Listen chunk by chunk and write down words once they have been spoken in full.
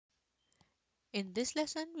In this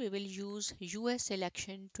lesson, we will use US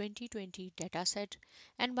election 2020 dataset,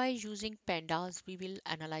 and by using Pandas, we will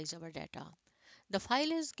analyze our data. The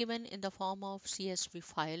file is given in the form of CSV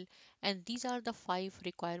file, and these are the 5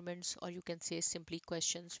 requirements, or you can say simply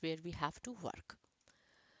questions where we have to work.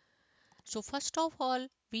 So first of all,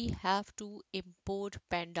 we have to import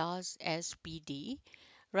Pandas as PD,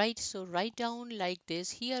 right? So write down like this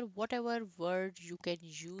here, whatever word you can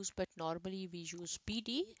use, but normally we use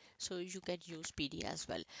PD, so you can use PD as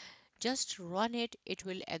well. Just run it, it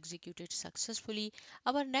will execute it successfully.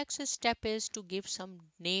 Our next step is to give some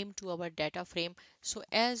name to our data frame. So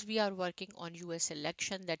as we are working on US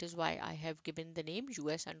election, that is why I have given the name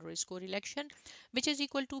US underscore election, which is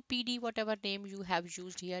equal to PD, whatever name you have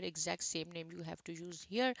used here, exact same name you have to use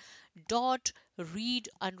here, dot read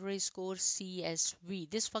underscore CSV.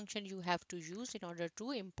 This function you have to use in order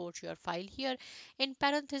to import your file here. In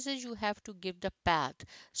parentheses, you have to give the path.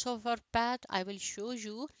 So for path, I will show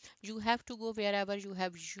you. You have to go wherever you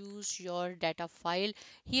have used your data file.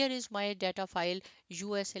 Here is my data file,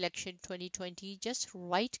 US election 2020. Just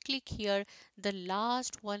right click here. The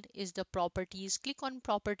last one is the properties. Click on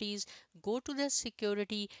properties, go to the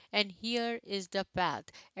security, and here is the path.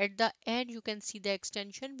 At the end, you can see the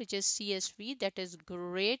extension, which is CSV. That is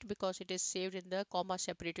great because it is saved in the comma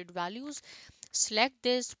separated values. Select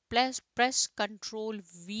this, press Ctrl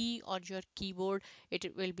V on your keyboard.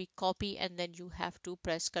 It will be copy, and then you have to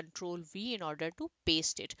press Ctrl V in order to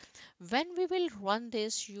paste it. When we will run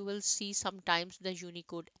this, you will see sometimes the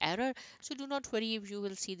Unicode error. So do not worry if you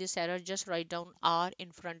will see this error. Just write down R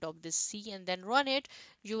in front of this C and then run it.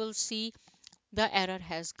 You will see the error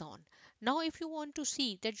has gone. Now, if you want to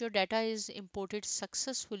see that your data is imported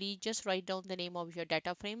successfully, just write down the name of your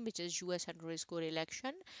data frame, which is US underscore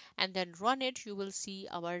election, and then run it. You will see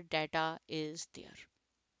our data is there.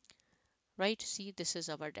 Right? See, this is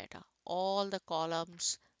our data. All the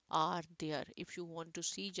columns are there. If you want to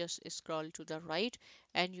see, just scroll to the right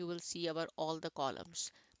and you will see our all the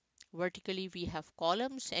columns. Vertically we have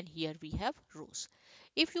columns and here we have rows.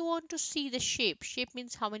 If you want to see the shape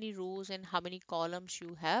means how many rows and how many columns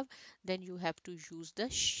you have, then you have to use the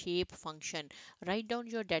shape function. Write down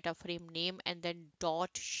your data frame name and then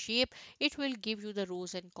dot shape. It will give you the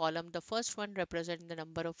rows and column. The first one represents the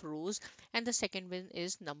number of rows and the second one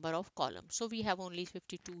is number of columns. So we have only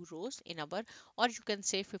 52 rows in our, or you can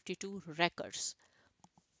say 52 records.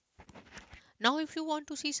 Now, if you want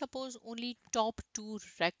to see, suppose only top 2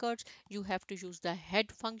 records, you have to use the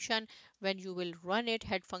head function. When you will run it,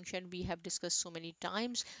 head function we have discussed so many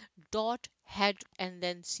times, dot head and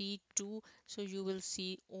then C2. So you will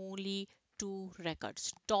see only 2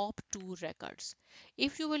 records, top 2 records.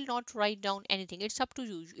 If you will not write down anything, it's up to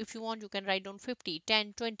you. If you want, you can write down 50,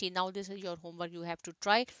 10, 20. Now this is your homework, you have to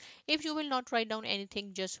try. If you will not write down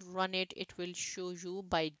anything, just run it. It will show you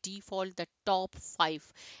by default the top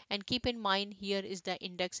 5. And keep in mind, here is the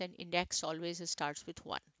index and index always starts with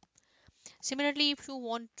 1. Similarly, if you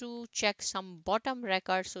want to check some bottom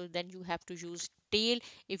record, so then you have to use tail.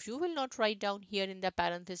 If you will not write down here in the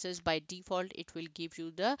parenthesis, by default it will give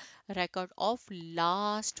you the record of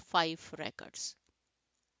last 5 records,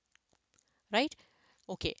 right?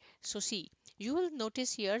 Okay, so see, you will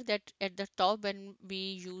notice here that at the top when we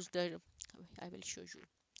use the, I will show you,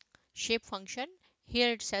 shape function,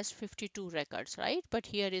 here it says 52 records, right? But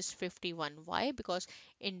here is 51. Why? Because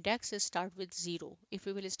index is start with 0. If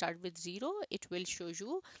we will start with 0, it will show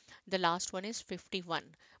you the last one is 51.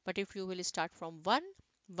 But if you will start from 1,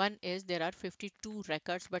 1 is there are 52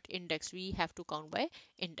 records, but index we have to count by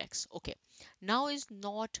index. Okay, now is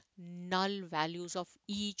not null values of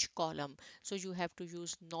each column, so you have to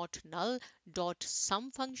use not null dot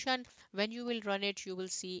sum function. When you will run it, you will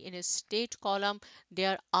see in a state column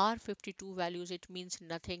there are 52 values. It means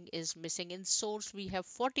nothing is missing. In source we have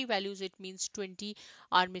 40 values. It means 20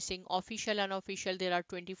 are missing. Official, unofficial, there are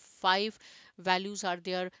 25 values are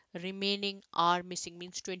there. Remaining are missing,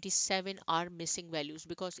 means 27 are missing values,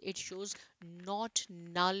 because it shows not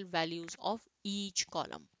null values of each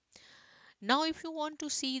column. Now if you want to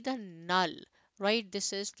see the null, right,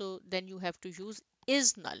 this is, so then you have to use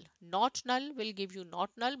is null. Not null will give you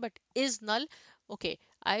not null, but is null. Okay,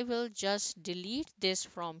 I will just delete this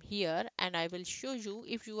from here and I will show you.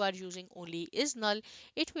 If you are using only is null,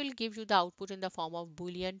 it will give you the output in the form of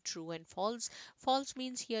boolean true and false. False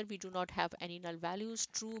means here we do not have any null values.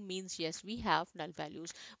 True means yes, we have null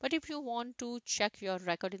values. But if you want to check your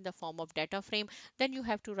record in the form of data frame, then you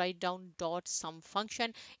have to write down dot sum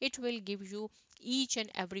function. It will give you each and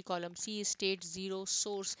every column. See state 0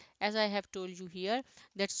 source, as I have told you here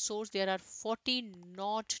that source there are 40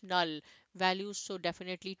 not null values, so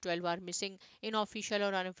definitely 12 are missing. In official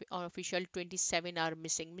or unofficial 27 are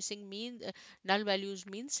missing. Missing means null values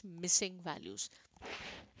means missing values.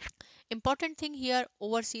 Important thing here,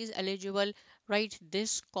 overseas eligible, write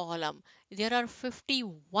this column. There are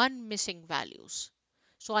 51 missing values.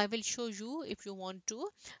 So I will show you if you want to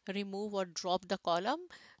remove or drop the column.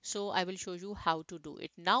 So I will show you how to do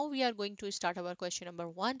it. Now we are going to start our question number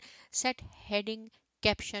 1. Set heading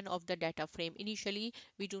caption of the data frame. Initially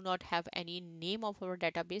we do not have any name of our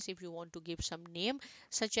database. If you want to give some name,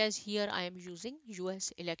 such as here I am using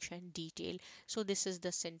US election detail. So this is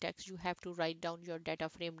the syntax. You have to write down your data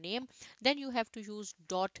frame name, then you have to use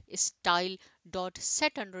dot style dot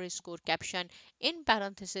set underscore caption. In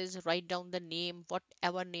parentheses write down the name,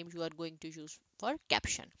 whatever name you are going to use for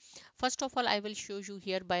caption. First of all, I will show you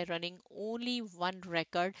here by running only one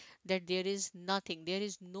record that there is nothing, there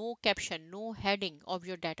is no caption, no heading of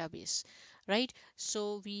your database, right?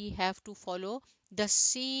 So we have to follow the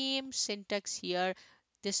same syntax here.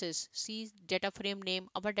 This is, see, data frame name,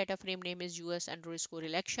 our data frame name is US underscore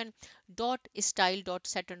election dot style dot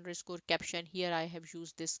set underscore caption. Here I have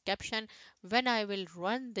used this caption. When I will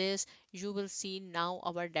run this, you will see now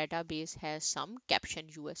our database has some caption,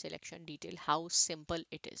 US election detail. How simple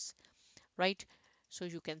it is, right? So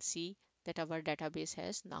you can see that our database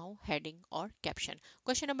has now heading or caption.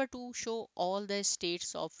 Question number 2, show all the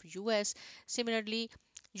states of US. Similarly,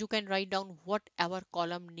 you can write down whatever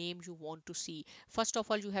column name you want to see. First of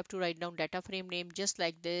all, you have to write down data frame name just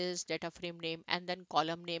like this, data frame name, and then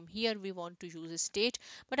column name. Here we want to use a state,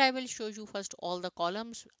 but I will show you first all the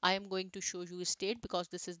columns. I am going to show you a state because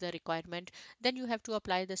this is the requirement. Then you have to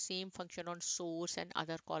apply the same function on source and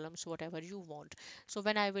other columns, whatever you want. So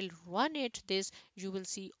when I will run it, this, you will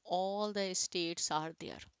see all the states are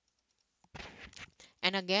there.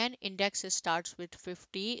 And again, index starts with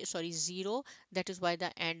 0. That is why the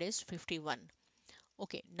end is 51.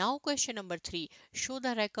 Okay, now question number 3. Show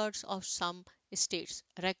the records of some states,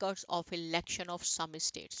 records of election of some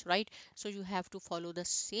states, right? So you have to follow the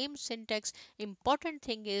same syntax. Important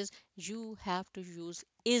thing is you have to use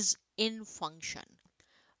is in function,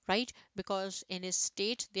 right? Because in a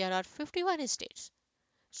state there are 51 states.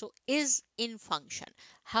 So is in function.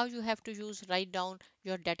 How you have to use, write down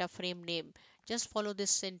your data frame name. Just follow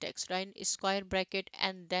this syntax, right? Square bracket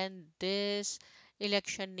and then this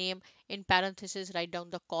election name. In parentheses write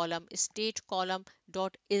down the column, state column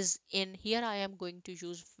dot is in. Here I am going to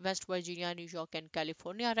use West Virginia, New York and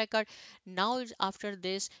California record. Now after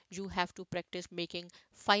this you have to practice making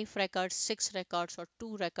 5 records, 6 records or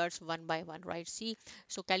 2 records one by one, right? See,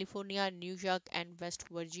 so California, New York and West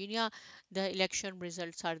Virginia, the election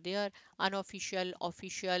results are there. Unofficial,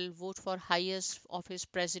 official, vote for highest office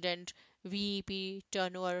president, VEP,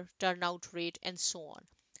 turnout rate, and so on,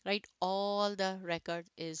 right? All the record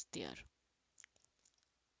is there.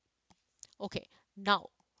 Okay, now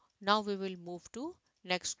we will move to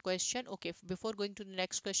next question. Okay, before going to the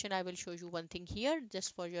next question, I will show you one thing here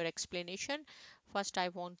just for your explanation. First I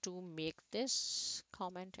want to make this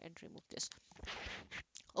comment and remove this.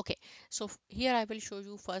 Okay, so here I will show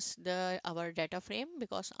you first the our data frame,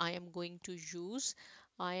 because I am going to use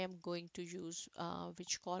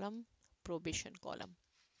which column, probation column.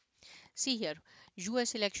 See here,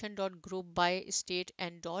 US election dot group by state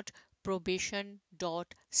and dot probation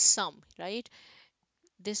dot sum, right?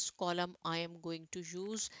 This column I am going to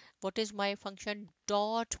use. What is my function?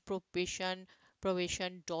 Dot probation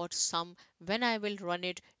dot sum. When I will run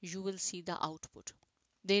it, you will see the output.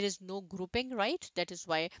 There is no grouping, right? That is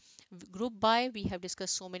why group by we have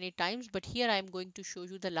discussed so many times, but here I am going to show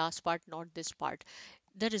you the last part, not this part.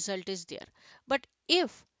 The result is there. But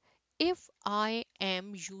if I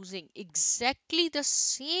am using exactly the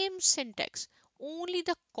same syntax, only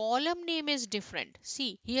the column name is different.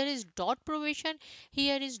 See, here is dot probation,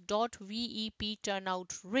 here is dot VEP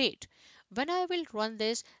turnout rate. When I will run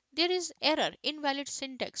this, there is error, invalid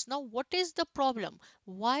syntax. Now, what is the problem?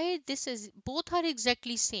 Why this is, both are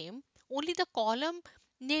exactly same, only the column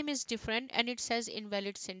name is different and it says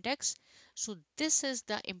invalid syntax. So this is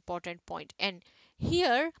the important point. And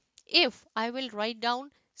here, if I will write down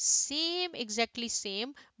same, exactly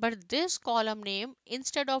same, but this column name,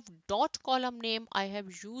 instead of dot column name I have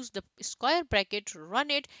used the square bracket, run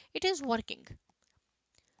it, it is working.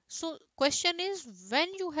 So question is,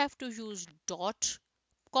 when you have to use dot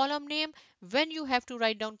column name, when you have to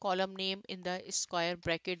write down column name in the square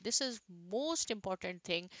bracket. This is most important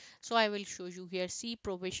thing. So I will show you here. See,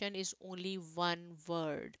 probation is only one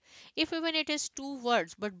word. If even it is two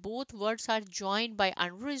words, but both words are joined by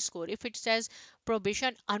underscore, if it says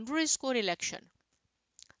probation underscore election,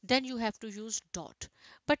 then you have to use dot.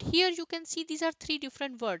 But here you can see these are three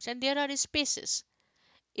different words and there are spaces.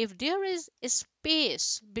 If there is a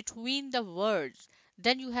space between the words,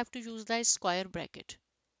 then you have to use the square bracket,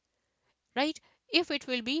 right? If it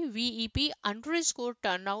will be VEP underscore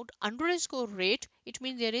turnout underscore rate, it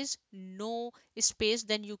means there is no space,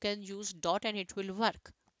 then you can use dot and it will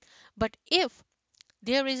work. But if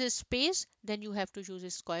there is a space, then you have to use a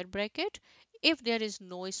square bracket. If there is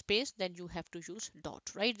no space, then you have to use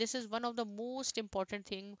dot, right? This is one of the most important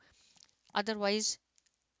thing. Otherwise,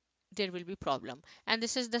 there will be problem. And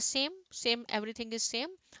this is the same, everything is same.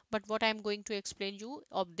 But what I'm going to explain you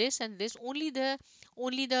of this and this, only the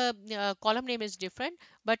column name is different,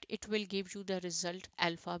 but it will give you the result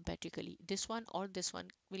alphabetically. This one or this one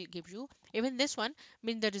will give you, even this one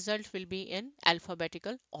means the result will be in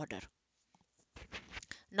alphabetical order.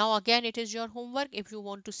 Now again, it is your homework. If you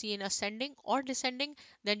want to see in ascending or descending,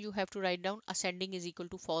 then you have to write down ascending is equal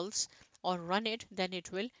to false or run it, then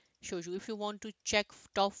it will show you. If you want to check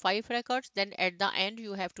top 5 records, then at the end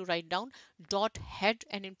you have to write down dot head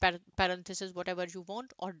and in parentheses whatever you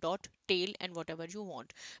want, or dot tail and whatever you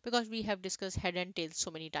want, because we have discussed head and tail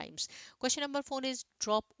so many times. Question number 4 is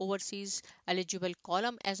drop overseas eligible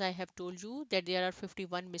column. As I have told you that there are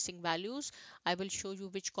 51 missing values. I will show you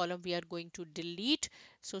which column we are going to delete.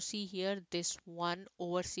 So see here, this one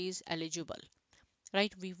overseas eligible,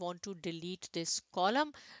 right? We want to delete this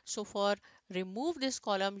column. So for remove this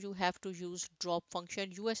column, you have to use drop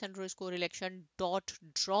function, us underscore election dot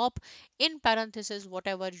drop, in parentheses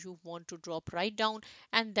whatever you want to drop, write down,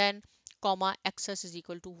 and then comma access is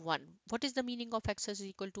equal to 1. What is the meaning of access is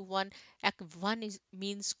equal to 1? 1 is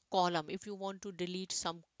means column. If you want to delete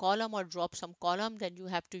some column or drop some column, then you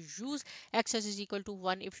have to use access is equal to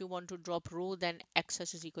 1. If you want to drop row, then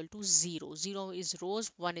access is equal to 0. 0 is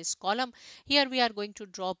rows, 1 is column. Here we are going to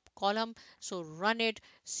drop column, so run it.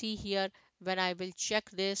 See here, when I will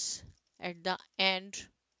check this at the end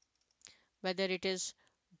whether it is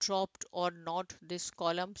dropped or not, this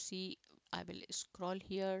column. See, I will scroll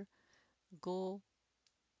here, go,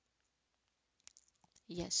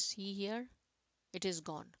 yes, see here, it is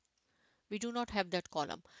gone. We do not have that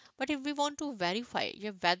column. But if we want to verify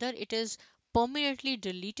whether it is permanently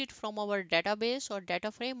deleted from our database or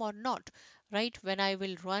data frame or not, right? When I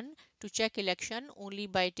will run to check election only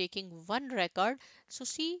by taking one record, so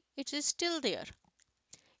see, it is still there.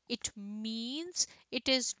 It means it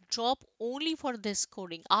is drop only for this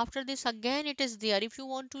coding. After this again it is there. If you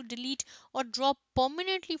want to delete or drop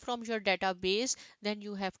permanently from your database, then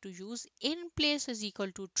you have to use in place is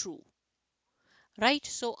equal to true, right?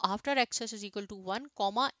 So after access is equal to 1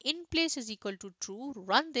 comma in place is equal to true,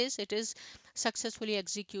 run this, it is successfully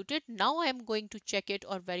executed. Now I am going to check it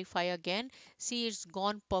or verify again. See, it's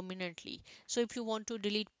gone permanently. So if you want to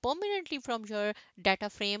delete permanently from your data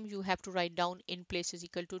frame, you have to write down in place is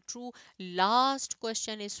equal to true. Last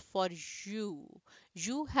question is for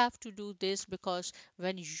you have to do this, because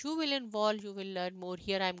when you will involve, you will learn more.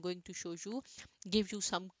 Here I am going to show you, give you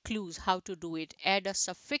some clues how to do it. Add a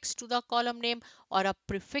suffix to the column name or a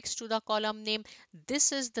prefix to the column name.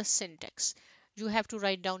 This is the syntax. You have to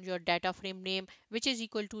write down your data frame name, which is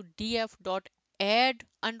equal to df dot add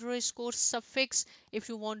underscore suffix. If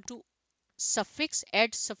you want to suffix,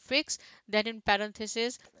 add suffix, then in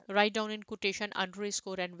parentheses write down in quotation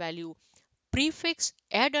underscore and value. Prefix,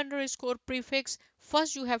 add underscore prefix.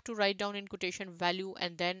 First you have to write down in quotation value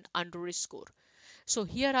and then underscore. So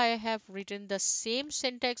here I have written the same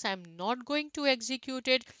syntax. I'm not going to execute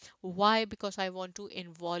it. Why? Because I want to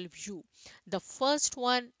involve you. The first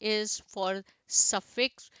one is for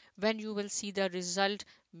suffix. When you will see the result,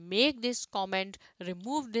 make this comment,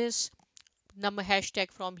 remove this number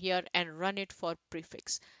hashtag from here and run it for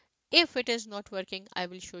prefix. If it is not working, I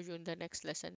will show you in the next lesson.